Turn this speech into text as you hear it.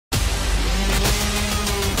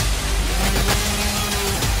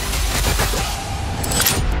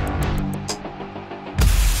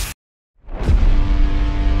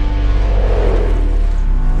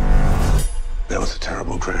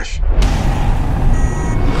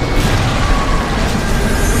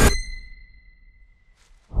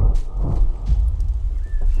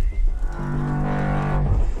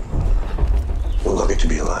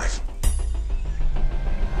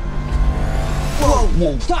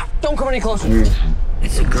Don't come any closer.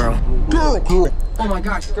 It's a girl. Girl. Oh my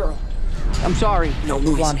gosh, girl. I'm sorry. No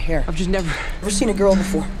noise. Blonde hair. I've just never seen a girl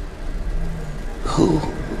before. Who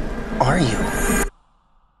are you?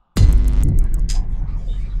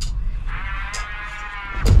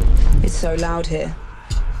 It's so loud here.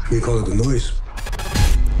 We call it the noise.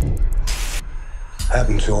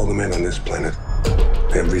 Happened to all the men on this planet.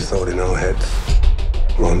 Every thought in our heads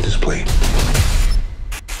were on display.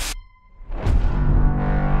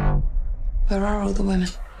 Where are all the women?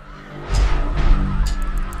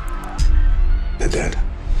 They're dead.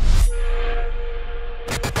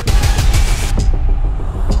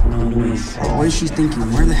 No noise. What is she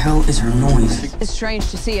thinking? Where the hell is her noise? It's strange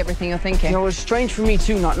to see everything you're thinking. You know, it's strange for me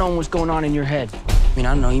too, not knowing what's going on in your head. I mean,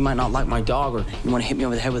 I don't know, you might not like my dog, or you want to hit me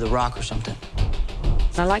over the head with a rock or something.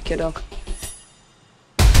 I like your dog.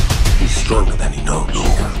 He's stronger than he knows.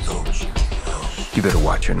 You better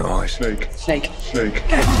watch your noise. Snake. Snake.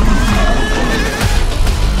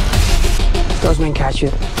 If those men catch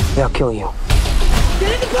you, they'll kill you.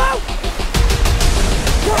 Get in the boat!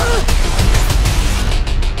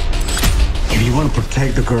 If you want to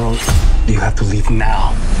protect the girl, you have to leave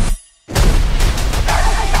now.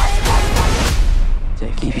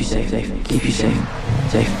 Safe, keep you safe, keep you safe,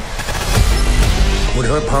 safe. With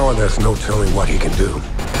her power, there's no telling what he can do.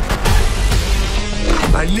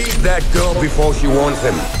 I need that girl before she wants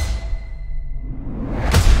him.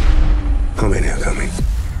 How many are coming?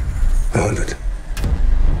 100?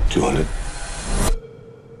 200?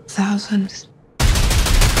 Thousands.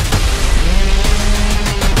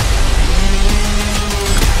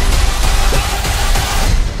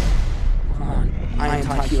 Come on. I am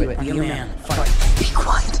Todd Hewitt. Be a man. Fight. Be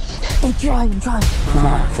quiet. I'm trying. Come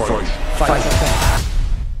on. Fight.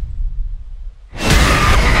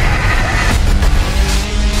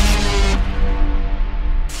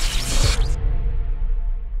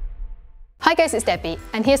 Hi guys, it's Debbie,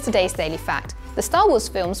 and here's today's Daily Fact. The Star Wars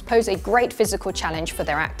films pose a great physical challenge for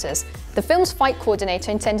their actors. The film's fight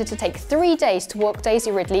coordinator intended to take 3 days to walk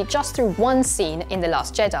Daisy Ridley just through one scene in The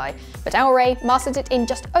Last Jedi, but Al Ray mastered it in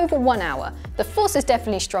just over 1 hour. The force is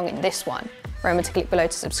definitely strong in this one. Remember to click below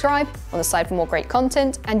to subscribe, on the side for more great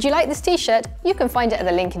content, and do you like this t-shirt? You can find it at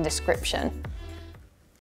the link in description.